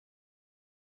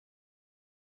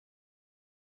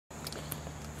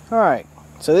Alright,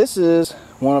 so this is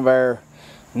one of our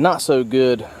not so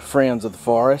good friends of the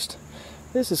forest.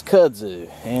 This is kudzu,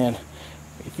 and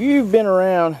if you've been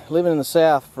around living in the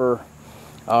South for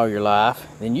all your life,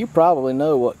 then you probably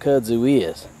know what kudzu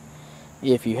is.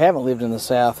 If you haven't lived in the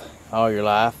South all your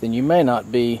life, then you may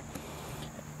not be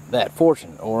that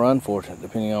fortunate or unfortunate,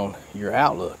 depending on your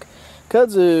outlook.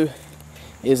 Kudzu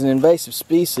is an invasive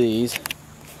species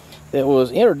that was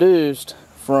introduced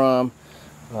from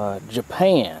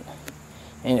Japan,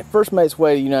 and it first made its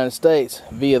way to the United States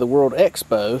via the World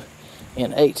Expo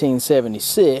in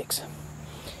 1876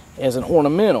 as an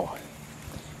ornamental.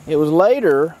 It was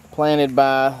later planted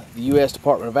by the U.S.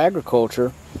 Department of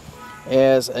Agriculture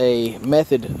as a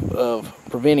method of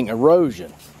preventing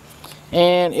erosion,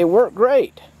 and it worked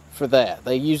great for that.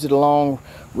 They used it along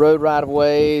road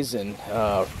right-of-ways and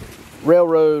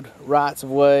railroad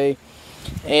rights-of-way,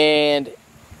 and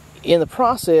in the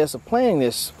process of planting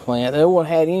this plant, no one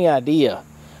had any idea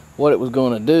what it was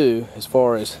going to do as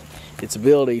far as its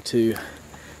ability to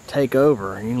take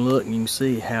over. And you can look and you can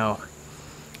see how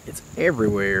it's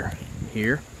everywhere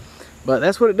here. But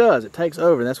that's what it does. It takes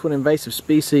over. That's what invasive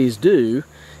species do,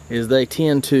 is they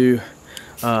tend to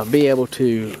be able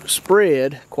to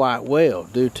spread quite well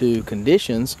due to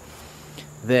conditions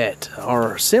that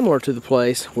are similar to the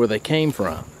place where they came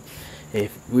from.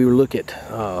 If we look at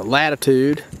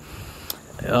latitude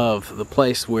of the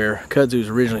place where kudzu is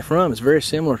originally from, it's very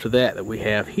similar to that we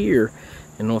have here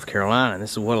in North Carolina, and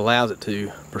this is what allows it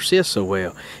to persist so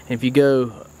well. And if you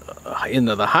go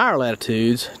into the higher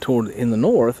latitudes in the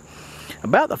north,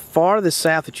 about the farthest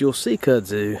south that you'll see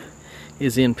kudzu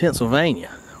is in Pennsylvania,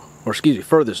 or excuse me,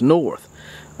 furthest north.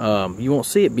 You won't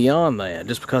see it beyond that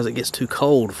just because it gets too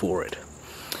cold for it.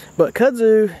 But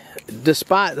kudzu,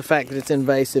 despite the fact that it's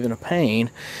invasive and a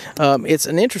pain, it's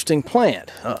an interesting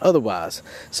plant otherwise.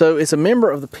 So it's a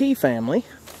member of the pea family,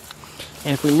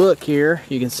 and if we look here,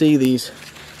 you can see these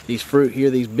fruit here,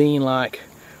 these bean-like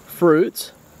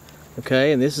fruits.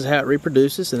 Okay, and this is how it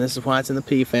reproduces, and this is why it's in the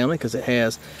pea family, because it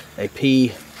has a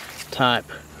pea-type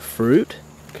fruit.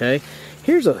 Okay,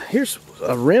 here's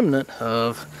a remnant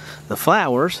of the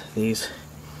flowers, these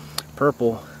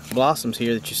purple blossoms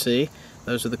here that you see.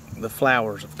 Those are the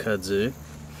flowers of kudzu.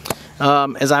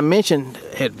 As I mentioned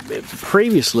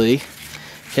previously,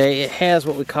 okay, it has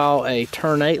what we call a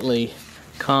ternately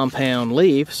compound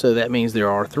leaf, so that means there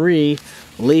are 3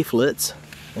 leaflets.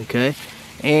 Okay,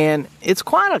 and it's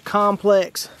quite a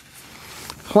complex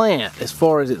plant as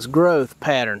far as its growth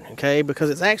pattern, okay, because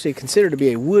it's actually considered to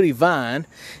be a woody vine.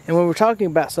 And when we're talking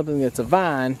about something that's a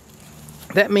vine,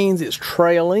 that means it's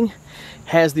trailing,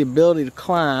 has the ability to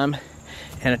climb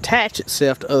and attach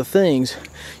itself to other things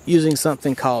using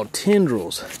something called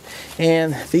tendrils.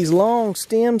 And these long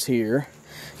stems here,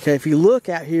 okay, if you look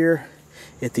out here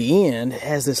at the end, it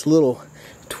has this little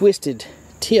twisted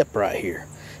tip right here.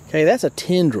 Okay, that's a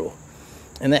tendril.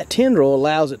 And that tendril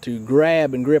allows it to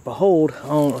grab and grip a hold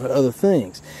on other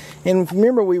things. And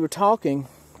remember, we were talking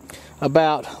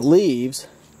about leaves.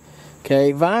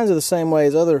 Okay, vines are the same way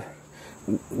as other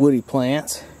woody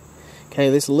plants.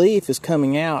 Okay, this leaf is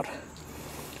coming out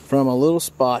from a little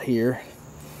spot here,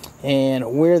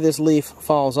 and where this leaf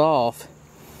falls off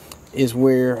is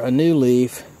where a new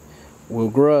leaf will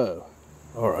grow,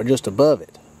 or just above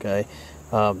it. Okay,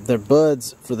 their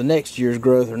buds for the next year's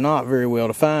growth are not very well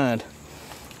defined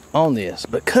on this,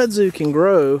 but kudzu can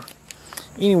grow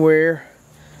anywhere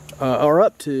or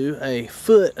up to a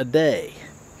foot a day.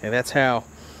 Okay, that's how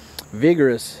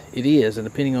vigorous it is, and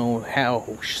depending on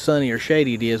how sunny or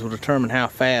shady it is will determine how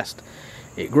fast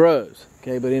it grows.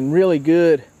 Okay, but in really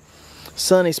good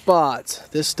sunny spots,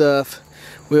 this stuff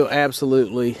will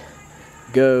absolutely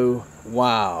go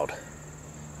wild,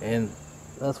 and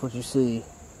that's what you see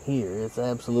here. It's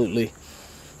absolutely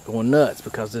going nuts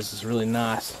because this is a really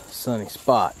nice sunny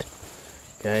spot.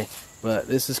 Okay, but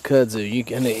this is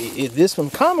kudzu. This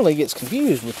one commonly gets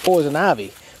confused with poison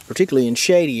ivy, particularly in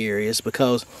shady areas,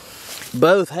 because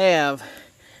both have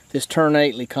this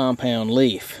ternately compound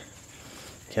leaf.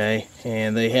 Okay,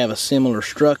 and they have a similar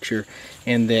structure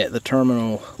in that the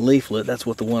terminal leaflet, that's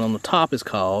what the one on the top is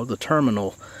called, the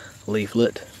terminal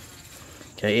leaflet.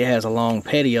 Okay, it has a long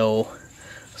petiole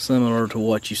similar to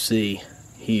what you see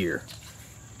here.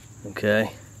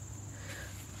 Okay,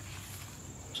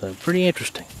 so pretty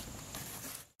interesting.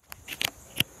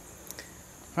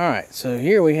 Alright, so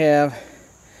here we have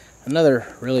another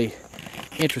really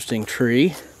interesting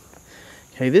tree.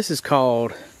 Okay, this is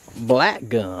called black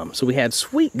gum. So we had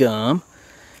sweet gum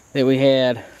that we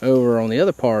had over on the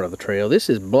other part of the trail. This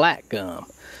is black gum.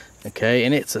 Okay,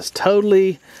 and it's a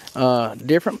totally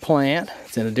different plant.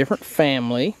 It's in a different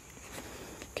family.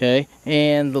 Okay,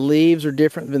 and the leaves are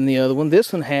different than the other one.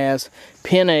 This one has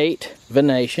pinnate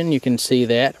venation. You can see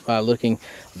that by looking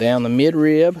down the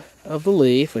midrib of the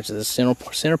leaf, which is the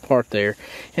center part there.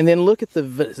 And then look at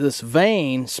this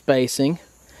vein spacing,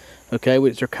 okay,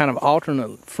 which are kind of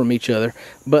alternate from each other,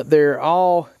 but they're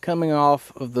all coming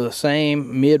off of the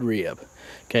same midrib.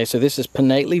 Okay, so this is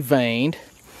pinnately veined.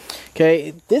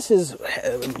 Okay,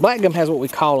 black gum has what we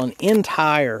call an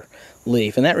entire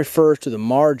leaf, and that refers to the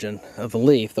margin of the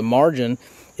leaf. The margin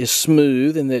is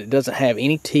smooth and that it doesn't have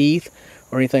any teeth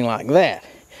or anything like that.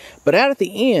 But out at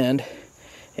the end,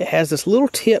 it has this little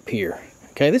tip here.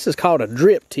 Okay, this is called a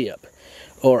drip tip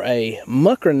or a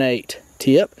mucronate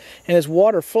tip, and as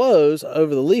water flows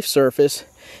over the leaf surface,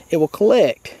 it will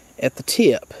collect at the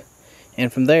tip,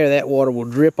 and from there that water will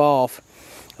drip off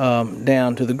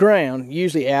down to the ground,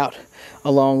 usually out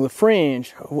along the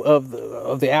fringe of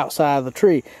the outside of the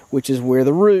tree, which is where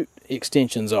the root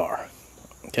extensions are.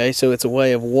 Okay, so it's a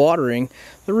way of watering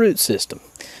the root system.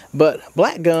 But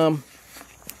black gum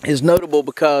is notable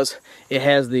because it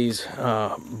has these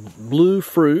blue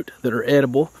fruit that are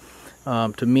edible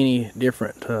to many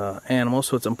different animals,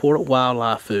 so it's important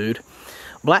wildlife food.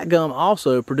 Black gum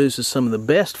also produces some of the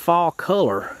best fall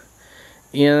color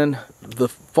in the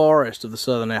forest of the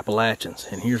southern Appalachians.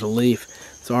 And here's a leaf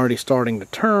that's already starting to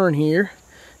turn here.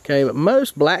 Okay, but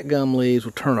most black gum leaves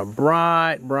will turn a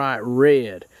bright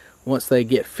red once they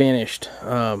get finished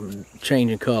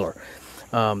changing color.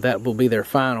 That will be their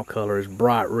final color, is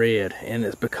bright red, and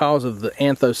it's because of the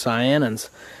anthocyanins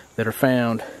that are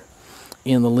found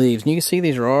in the leaves. And you can see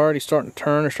these are already starting to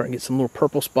turn. They're starting to get some little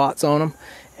purple spots on them,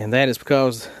 and that is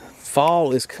because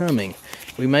fall is coming.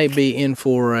 We may be in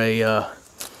for an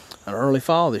early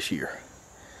fall this year.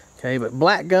 Okay, but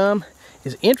black gum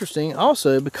is interesting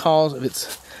also because of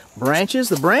its branches.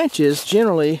 The branches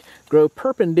generally grow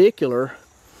perpendicular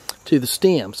to the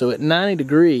stem, so at 90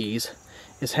 degrees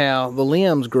is how the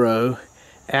limbs grow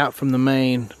out from the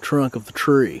main trunk of the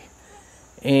tree.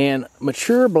 And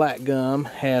mature black gum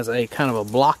has a kind of a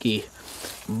blocky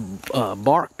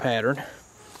bark pattern,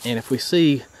 and if we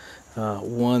see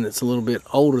one that's a little bit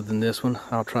older than this one,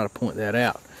 I'll try to point that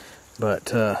out.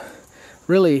 But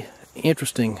really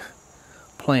interesting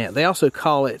plant. They also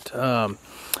call it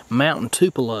mountain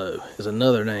tupelo is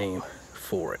another name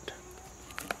for it.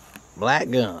 Black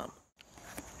gum.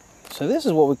 So this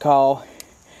is what we call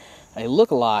a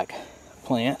look-alike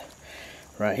plant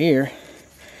right here.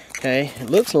 Okay, it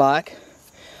looks like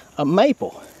a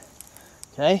maple.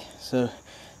 Okay, so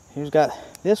here's got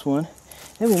this one.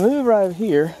 Then we move right over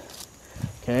here.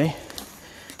 Okay,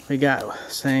 we got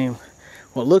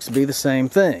what looks to be the same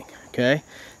thing. Okay,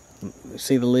 you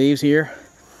see the leaves here,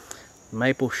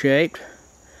 maple shaped.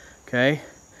 Okay,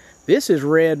 this is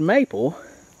red maple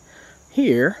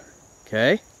here.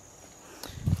 Okay,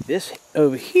 this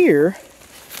over here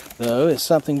though is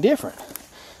something different.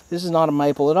 This is not a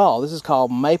maple at all. This is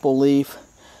called maple leaf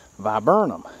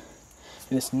viburnum,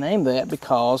 and it's named that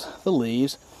because the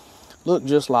leaves look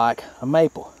just like a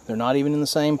maple. They're not even in the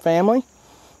same family.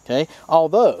 Okay,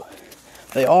 although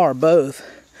they are both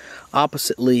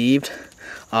opposite leaved,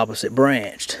 opposite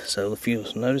branched. So if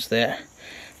you'll notice that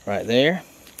right there,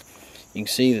 you can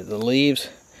see that the leaves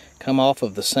come off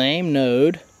of the same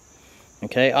node,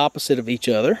 okay, opposite of each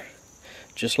other,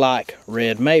 just like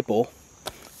red maple.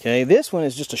 Okay, this one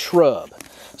is just a shrub.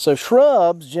 So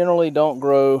shrubs generally don't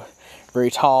grow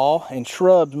very tall, and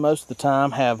shrubs most of the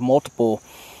time have multiple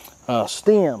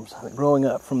stems growing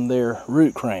up from their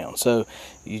root crown. So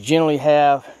you generally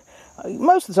have,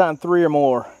 most of the time, 3 or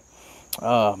more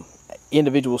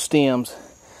individual stems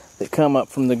that come up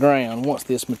from the ground once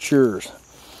this matures.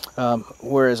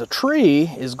 Whereas a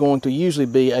tree is going to usually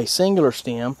be a singular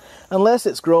stem unless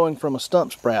it's growing from a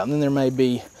stump sprout, and then there may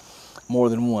be more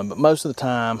than one, but most of the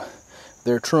time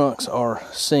their trunks are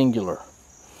singular.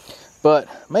 But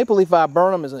maple leaf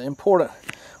viburnum is an important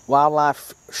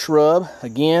wildlife shrub.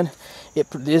 Again, it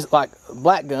is like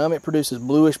black gum. It produces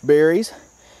bluish berries,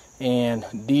 and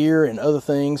deer and other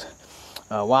things,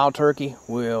 wild turkey,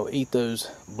 will eat those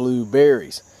blue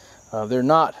berries. They're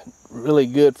not really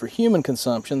good for human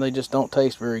consumption. They just don't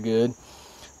taste very good,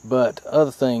 but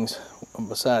other things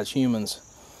besides humans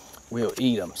will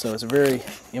eat them. So it's a very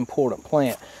important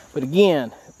plant. But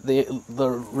again,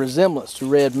 the resemblance to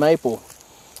red maple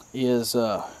is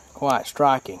quite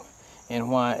striking, and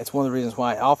why it's one of the reasons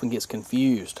why it often gets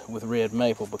confused with red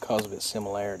maple, because of its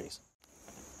similarities.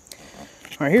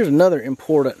 All right, here's another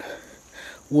important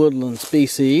woodland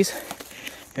species.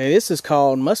 Okay, this is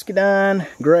called muscadine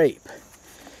grape.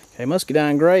 Okay,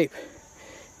 muscadine grape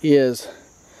is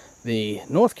the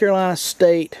North Carolina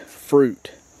state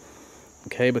fruit.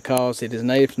 okay, because it is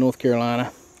native to North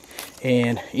Carolina.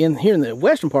 And here in the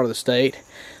western part of the state,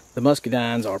 the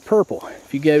muscadines are purple.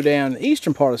 If you go down the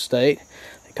eastern part of the state,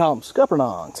 they call them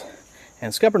scuppernongs.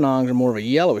 And scuppernongs are more of a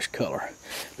yellowish color.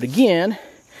 But again, it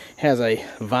has a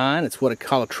vine. It's what I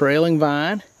call a trailing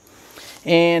vine.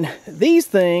 And these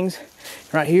things,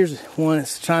 right here's one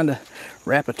that's trying to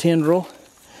wrap a tendril,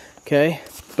 okay?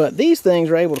 But these things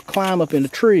are able to climb up into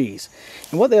trees.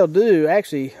 And what they'll do,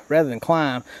 actually, rather than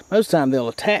climb, most of the time they'll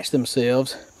attach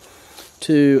themselves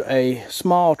to a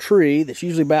small tree that's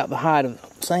usually about the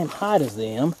same height as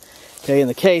them. Okay, in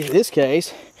this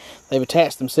case, they've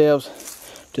attached themselves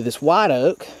to this white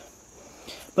oak,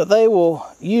 but they will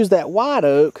use that white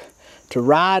oak to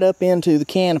ride up into the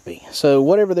canopy. So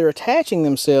whatever they're attaching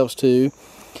themselves to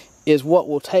is what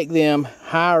will take them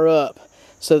higher up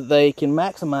so that they can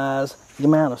maximize the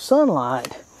amount of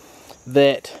sunlight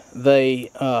that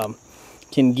they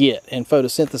can get and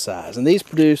photosynthesize. And these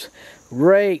produce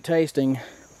great tasting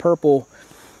purple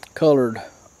colored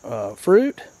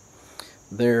fruit.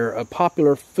 They're a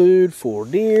popular food for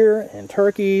deer and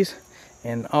turkeys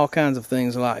and all kinds of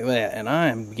things like that. And I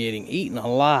am getting eaten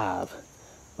alive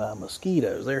by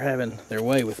mosquitoes. They're having their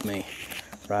way with me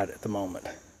right at the moment.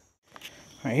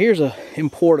 All right, here's an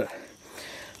important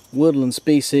woodland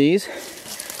species.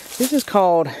 This is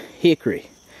called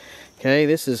hickory. Okay,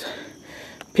 this is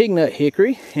pignut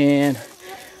hickory, and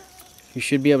you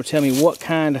should be able to tell me what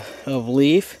kind of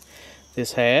leaf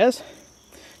this has.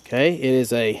 Okay, it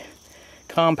is a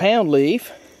compound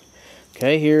leaf.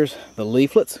 Okay, here's the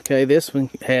leaflets. Okay, this one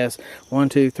has 1,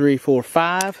 2, 3, 4,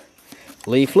 5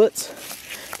 leaflets.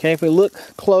 Okay, if we look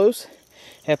close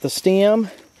at the stem,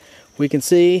 we can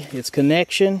see its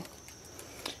connection.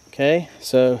 Okay,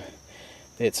 so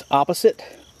it's opposite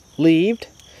leaved.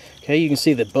 Okay, you can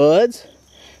see the buds.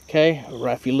 Okay,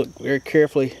 right, if you look very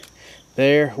carefully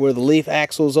there where the leaf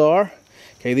axils are.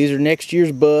 Okay, these are next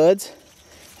year's buds.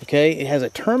 Okay, it has a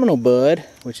terminal bud,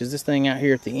 which is this thing out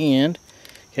here at the end.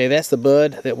 Okay, that's the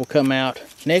bud that will come out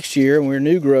next year, and where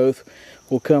new growth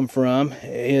will come from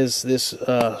is this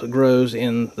grows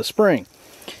in the spring.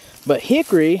 But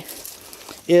hickory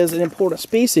is an important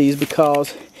species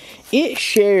because it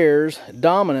shares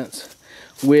dominance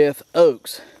with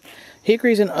oaks.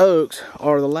 Hickories and oaks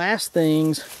are the last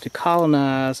things to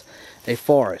colonize a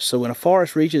forest. So when a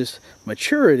forest reaches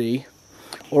maturity,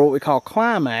 or what we call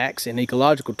climax in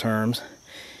ecological terms,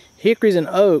 hickories and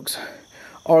oaks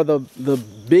are the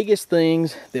biggest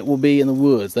things that will be in the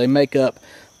woods. They make up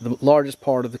the largest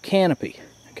part of the canopy.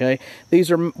 Okay, these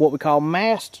are what we call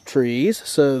mast trees,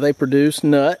 so they produce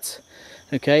nuts.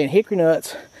 Okay, and hickory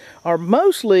nuts are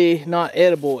mostly not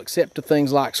edible except to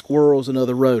things like squirrels and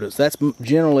other rodents. That's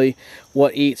generally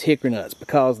what eats hickory nuts,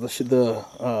 because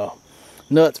the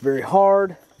nut's very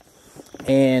hard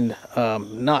and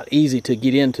not easy to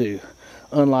get into,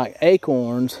 unlike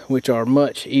acorns, which are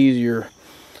much easier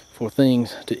for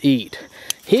things to eat.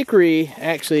 Hickory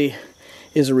actually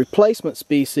is a replacement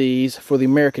species for the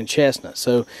American chestnut.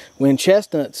 So when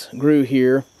chestnuts grew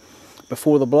here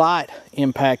before the blight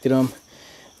impacted them,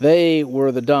 they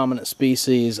were the dominant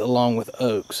species along with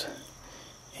oaks.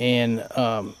 And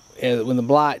when the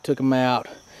blight took them out,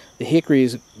 the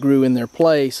hickories grew in their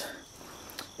place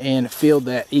and filled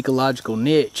that ecological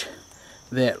niche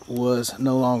that was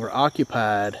no longer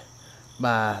occupied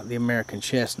by the American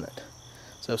chestnut.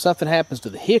 So if something happens to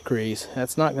the hickories,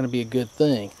 that's not going to be a good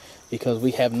thing, because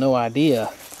we have no idea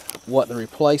what the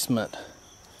replacement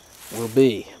will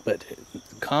be. But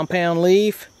compound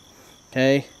leaf,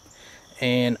 okay,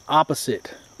 and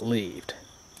opposite leaved.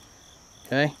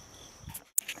 Okay.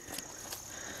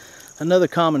 Another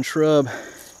common shrub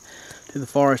to the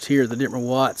forest here, the Dittmer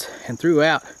Watts, and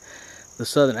throughout the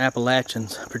southern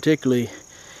Appalachians, particularly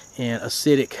in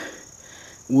acidic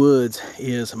woods,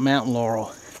 is mountain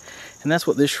laurel. And that's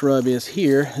what this shrub is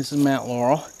here. This is mountain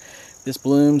laurel. This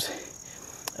blooms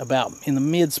about in the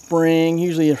mid-spring,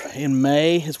 usually in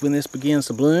May is when this begins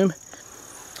to bloom.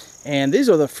 And these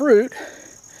are the fruit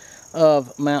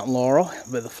of mountain laurel,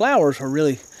 but the flowers are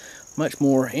really much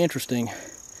more interesting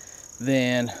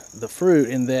than the fruit,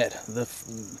 in that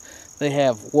they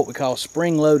have what we call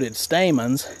spring-loaded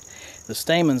stamens. The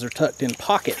stamens are tucked in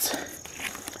pockets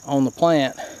on the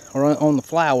plant or on the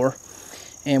flower,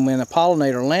 and when a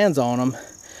pollinator lands on them,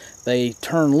 they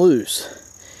turn loose,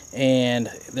 and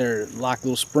they're like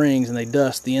little springs, and they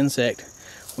dust the insect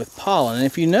with pollen. And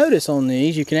if you notice on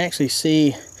these, you can actually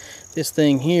see this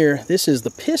thing here. This is the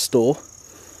pistil,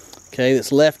 okay,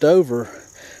 that's left over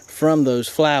from those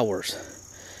flowers.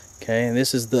 Okay, and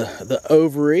this is the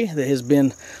ovary that has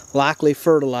been likely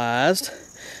fertilized.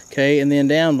 Okay, and then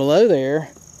down below there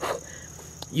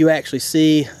you actually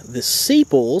see the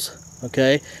sepals,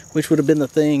 okay, which would have been the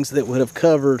things that would have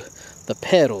covered the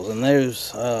petals, and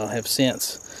those have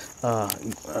since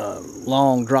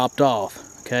long dropped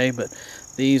off, okay, but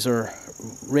these are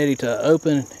ready to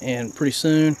open and pretty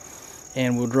soon,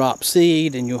 and will drop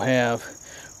seed, and you'll have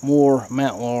more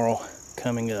mountain laurel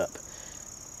coming up.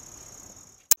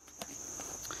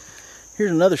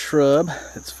 Here's another shrub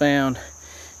that's found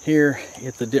here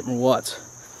at the Ditmar Watts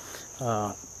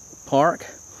Park,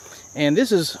 and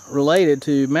this is related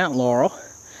to mountain laurel.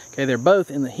 Okay, they're both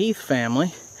in the heath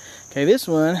family. Okay, this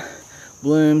one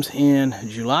blooms in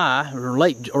July,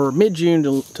 or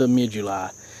mid-June to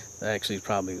mid-July. Actually, is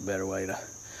probably the better way to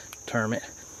term it.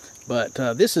 But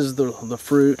this is the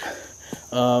fruit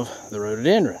of the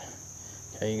rhododendron.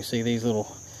 Okay, you can see these little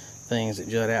things that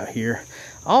jut out here.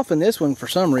 Often this one, for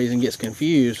some reason, gets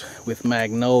confused with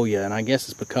magnolia, and I guess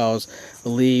it's because the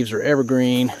leaves are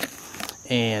evergreen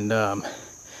and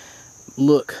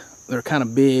look, they're kind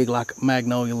of big like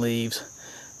magnolia leaves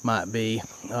might be.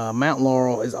 Mountain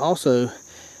laurel is also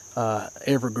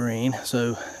evergreen,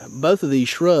 so both of these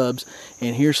shrubs,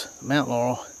 and here's mountain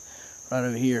laurel right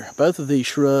over here, both of these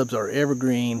shrubs are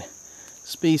evergreen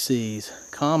species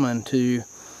common to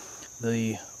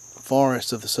the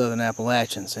forests of the southern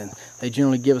Appalachians, and they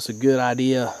generally give us a good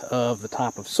idea of the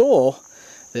type of soil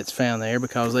that's found there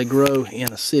because they grow in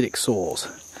acidic soils.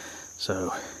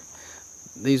 So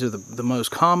these are the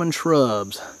most common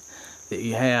shrubs that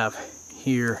you have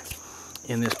here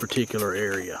in this particular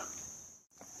area.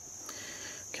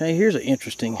 Okay, here's an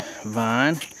interesting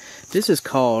vine. This is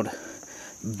called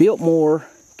Biltmore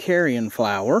carrion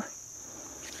flower.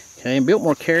 Okay, and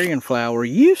Biltmore carrion flower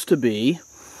used to be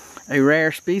a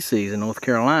rare species in North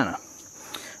Carolina,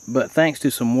 but thanks to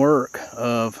some work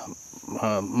of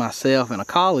myself and a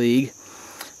colleague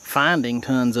finding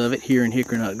tons of it here in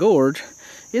Hickory Nut Gorge,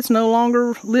 it's no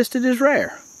longer listed as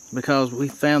rare because we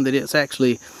found that it's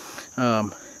actually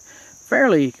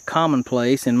fairly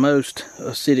commonplace in most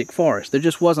acidic forests. There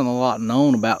just wasn't a lot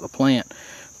known about the plant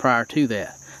prior to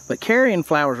that. But carrion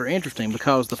flowers are interesting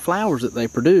because the flowers that they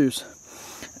produce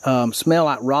smell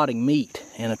like rotting meat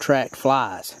and attract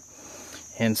flies.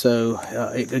 And so,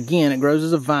 again, it grows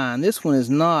as a vine. This one is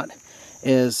not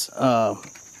as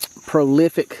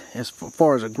prolific as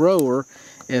far as a grower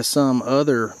as some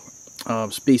other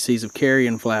species of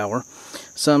carrion flower.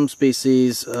 Some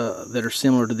species that are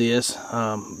similar to this,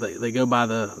 they go by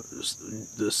the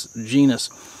genus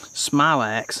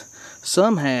Smilax.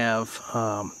 Some have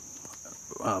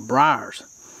briars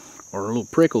or little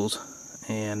prickles,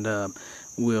 and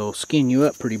will skin you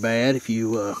up pretty bad if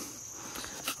you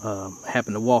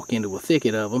happen to walk into a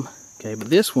thicket of them. Okay,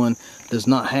 but this one does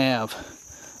not have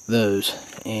those,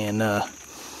 and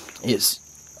it's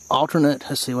alternate.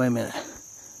 Let's see, wait a minute.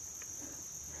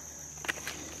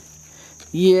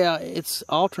 Yeah, it's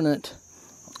alternate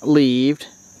leaved.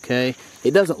 Okay,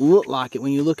 it doesn't look like it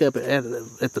when you look up at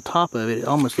the top of it. It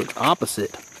almost looks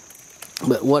opposite,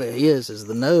 but what it is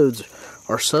the nodes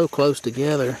are so close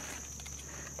together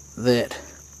that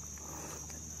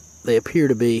they appear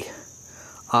to be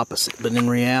opposite, but in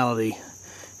reality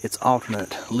it's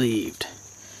alternate leaved.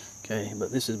 Okay,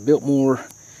 but this is Biltmore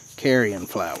carrion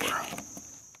flower.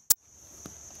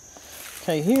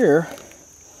 Okay, here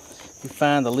you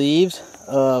find the leaves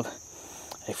of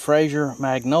a Fraser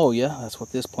magnolia. That's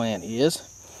what this plant is.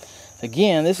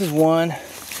 Again, this is one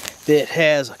that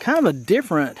has kind of a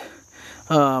different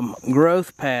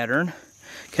growth pattern.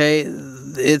 Okay,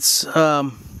 it's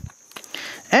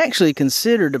actually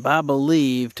considered, I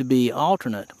believe, to be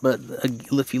alternate, but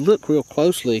if you look real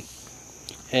closely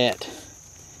at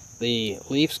the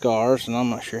leaf scars, and I'm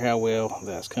not sure how well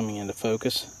that's coming into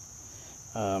focus,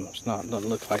 doesn't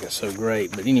look like it's so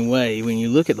great, but anyway, when you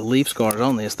look at the leaf scars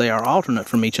on this, they are alternate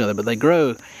from each other, but they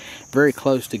grow very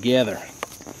close together.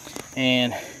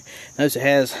 And notice it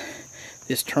has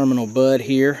this terminal bud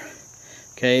here.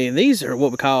 Okay, these are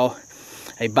what we call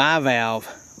a bivalve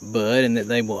bud, and that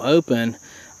they will open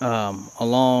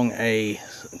along a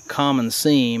common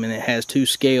seam, and it has two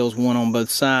scales, one on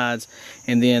both sides,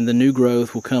 and then the new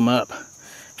growth will come up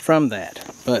from that.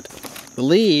 But the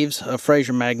leaves of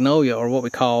Fraser magnolia are what we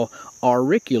call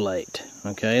auriculate.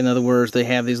 Okay, in other words, they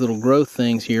have these little growth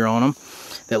things here on them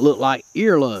that look like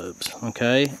earlobes.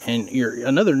 Okay, and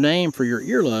another name for your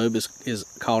earlobe is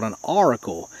called an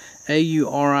auricle,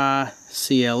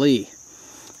 A-U-R-I-C-L-E.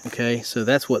 Okay, so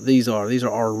that's what these are. These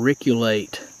are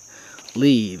auriculate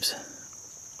leaves.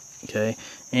 Okay,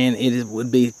 and it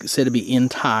would be said to be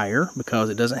entire because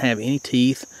it doesn't have any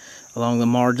teeth along the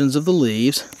margins of the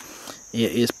leaves.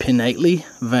 It is pinnately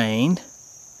veined.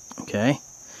 Okay,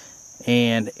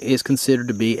 and is considered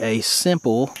to be a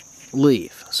simple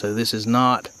leaf. So this is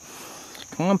not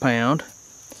compound,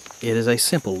 it is a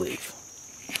simple leaf.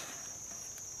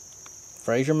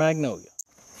 Fraser magnolia.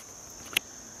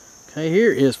 Okay,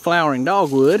 here is flowering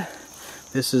dogwood.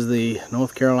 This is the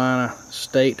North Carolina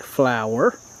state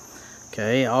flower.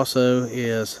 Okay, also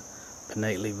is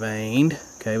pinnately veined.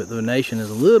 Okay, but the venation is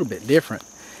a little bit different,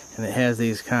 and it has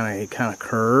these kind of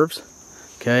curves.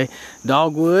 Okay,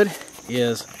 dogwood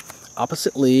is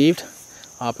opposite leaved,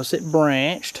 opposite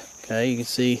branched. Okay, you can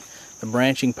see the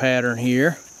branching pattern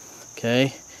here.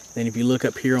 Okay, then if you look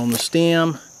up here on the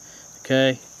stem,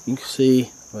 okay, you can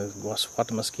see, we'll spot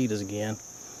the mosquitoes again.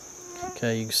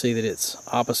 Okay, you can see that it's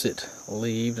opposite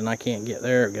leaved, and I can't get,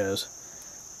 there it goes.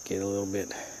 Get a little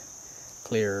bit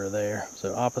clearer there.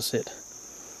 So opposite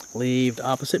leaved,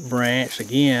 opposite branched,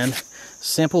 again,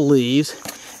 simple leaves.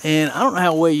 And I don't know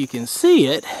how well you can see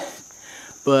it,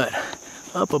 but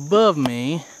up above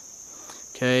me,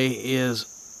 okay, is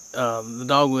the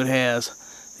dogwood has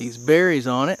these berries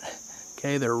on it.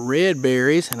 Okay, they're red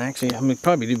berries, and actually, I mean,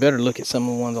 probably do better to look at some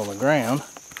of the ones on the ground.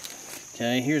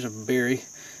 Okay, here's a berry.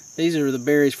 These are the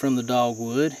berries from the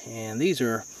dogwood, and these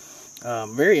are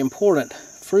very important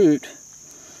fruit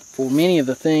for many of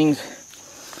the things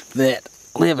that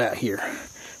live out here,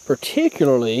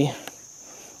 particularly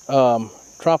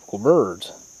tropical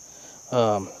birds.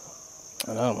 And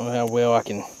I don't know how well I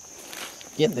can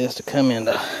get this to come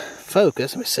into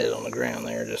focus. Let me set it on the ground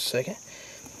there just a second.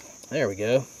 There we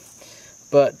go.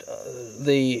 But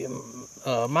the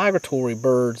migratory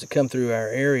birds that come through our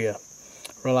area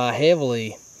rely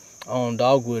heavily on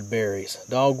dogwood berries,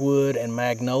 dogwood and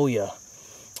magnolia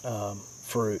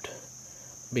fruit,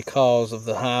 because of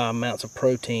the high amounts of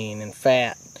protein and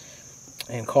fat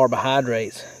and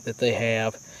carbohydrates that they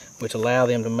have, which allow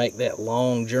them to make that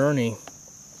long journey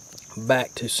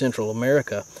back to Central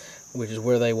America, which is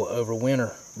where they will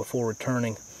overwinter before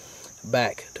returning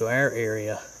back to our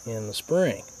area in the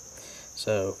spring.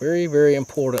 So very, very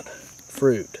important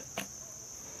fruit.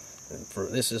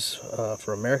 This is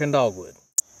for American dogwood.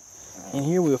 And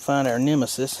here we'll find our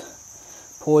nemesis,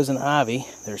 poison ivy.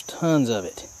 There's tons of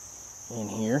it in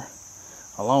here,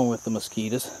 along with the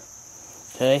mosquitoes.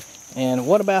 Okay, and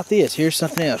what about this? Here's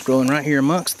something else growing right here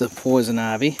amongst the poison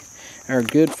ivy. Our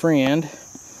good friend,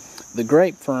 the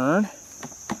grape fern.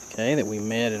 Okay, that we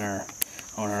met in on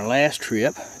our last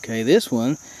trip. Okay, this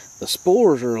one, the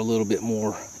spores are a little bit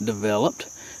more developed.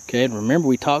 Okay, and remember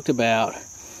we talked about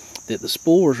that the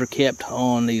spores are kept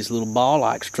on these little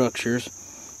ball-like structures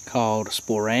called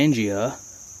sporangia.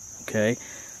 Okay,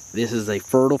 this is a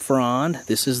fertile frond.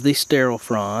 This is the sterile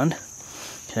frond.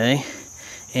 Okay,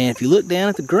 and if you look down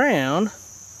at the ground,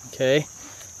 okay,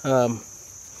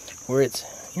 where it's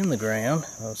in the ground,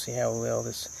 let's see how well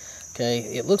this. Okay,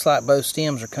 it looks like both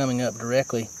stems are coming up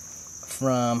directly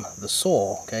from the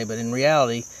soil. Okay, but in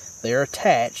reality, they are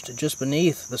attached just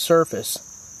beneath the surface.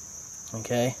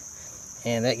 Okay,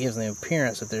 and that gives the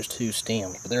appearance that there's two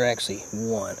stems, but they're actually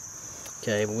one.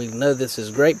 Okay, we know this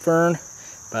is grape fern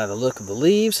by the look of the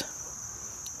leaves.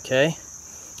 Okay,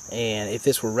 and if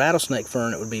this were rattlesnake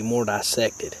fern, it would be more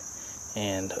dissected,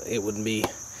 and it would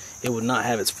not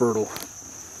have its fertile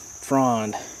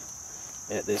frond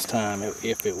at this time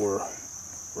if it were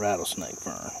rattlesnake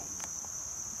fern.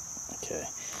 Okay,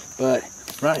 but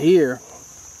right here,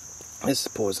 this is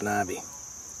poison ivy.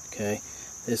 Okay,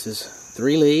 this is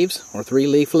 3 leaves or 3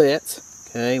 leaflets.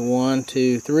 Okay, 1,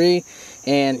 2, 3,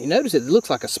 and you notice it looks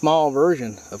like a small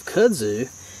version of kudzu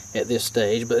at this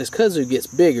stage, but as kudzu gets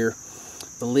bigger,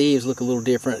 the leaves look a little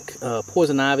different.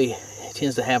 Poison ivy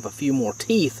tends to have a few more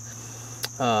teeth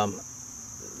than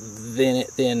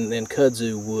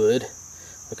kudzu would.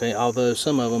 Okay, although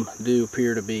some of them do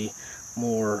appear to be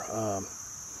more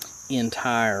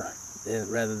entire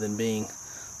rather than being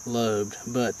lobed.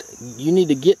 But you need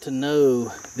to get to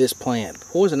know this plant.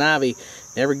 Poison ivy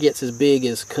never gets as big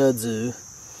as kudzu.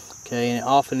 Okay, and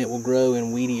often it will grow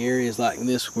in weedy areas like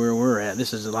this where we're at.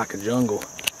 This is like a jungle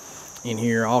in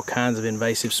here. All kinds of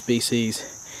invasive species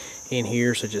in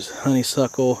here, such as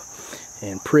honeysuckle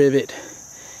and privet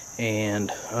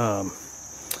and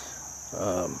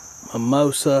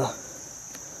mimosa.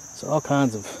 So all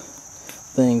kinds of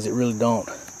things that really don't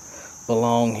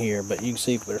belong here. But you can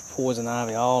see there's poison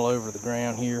ivy all over the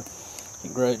ground here.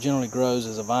 It generally grows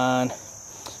as a vine,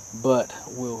 but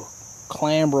will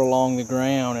clamber along the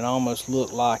ground and almost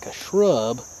look like a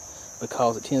shrub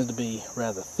because it tends to be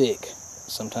rather thick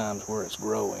sometimes where it's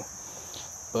growing.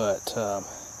 But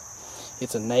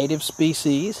it's a native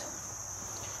species,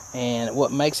 and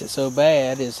what makes it so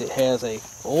bad is it has a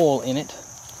oil in it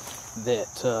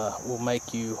that will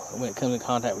make you, when it comes in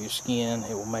contact with your skin,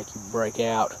 it will make you break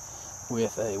out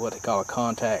with what they call a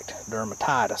contact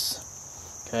dermatitis.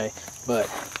 Okay, but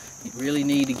you really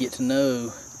need to get to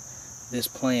know this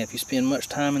plant. If you spend much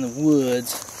time in the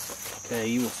woods, okay,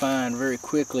 you will find very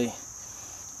quickly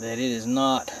that it is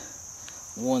not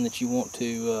one that you want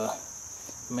to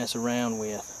mess around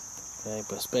with. Okay,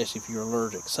 but especially if you're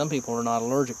allergic. Some people are not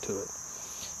allergic to it.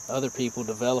 Other people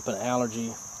develop an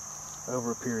allergy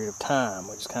over a period of time,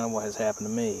 which is kind of what has happened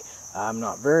to me. I'm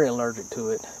not very allergic to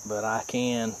it, but I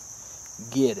can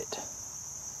get it.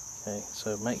 Okay,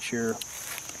 so make sure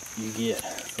you get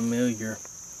familiar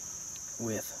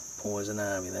with poison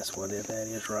ivy. That's what that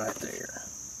is right there.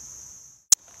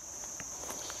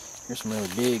 Here's some really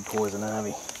big poison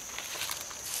ivy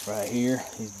right here.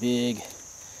 These big,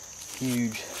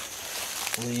 huge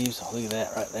leaves. Look at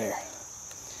that right there.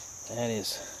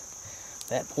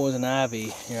 That poison ivy,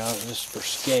 here, just for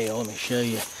scale, let me show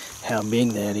you how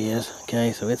big that is.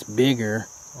 Okay, so it's bigger.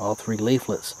 All three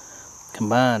leaflets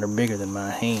combined are bigger than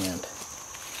my hand.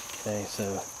 Okay,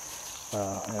 so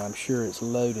and I'm sure it's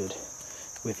loaded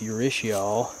with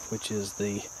urushiol, which is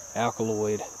the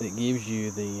alkaloid that gives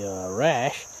you the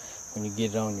rash when you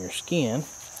get it on your skin.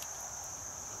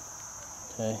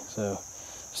 Okay, so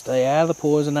stay out of the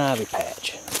poison ivy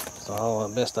patch. That's all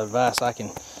the best advice I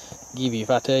can give you. If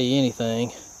I tell you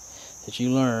anything that you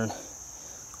learn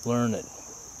it.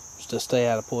 Just stay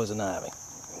out of poison ivy.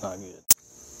 It's not good.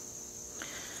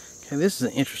 Okay, this is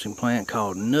an interesting plant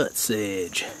called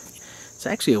nutsedge. It's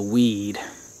actually a weed,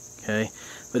 okay,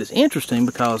 but it's interesting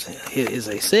because it is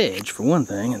a sedge for one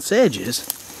thing, and sedges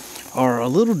are a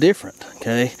little different.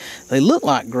 Okay, they look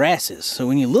like grasses, so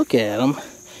when you look at them,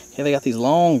 okay, they got these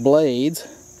long blades,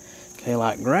 okay,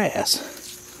 like grass.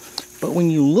 But when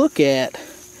you look at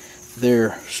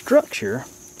their structure,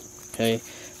 okay,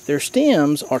 their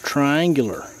stems are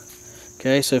triangular.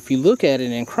 Okay, so if you look at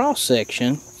it in cross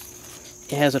section,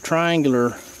 it has a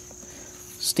triangular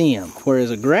stem, whereas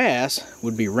a grass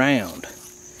would be round.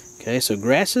 Okay, so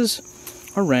grasses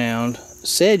are round,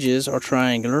 sedges are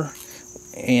triangular,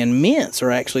 and mints are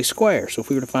actually square. So if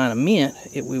we were to find a mint,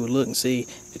 we would look and see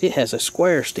that it has a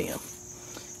square stem.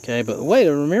 Okay, but the way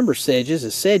to remember sedges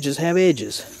is sedges have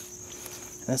edges.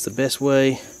 That's the best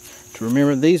way to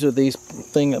remember. These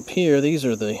thing up here, these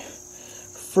are the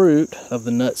fruit of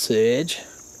the nutsedge.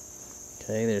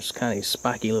 Okay, there's kind of these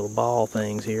spiky little ball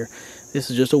things here. This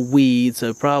is just a weed,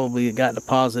 so probably it got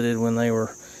deposited when they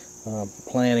were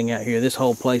planting out here. This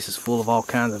whole place is full of all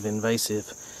kinds of invasive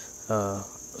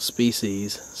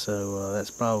species, so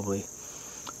that's probably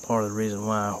part of the reason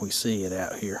why we see it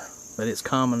out here. But it's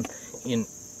common in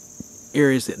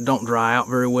areas that don't dry out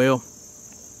very well.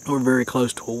 We're very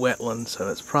close to a wetland, so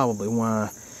that's probably why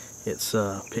it's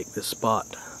picked this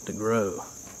spot to grow.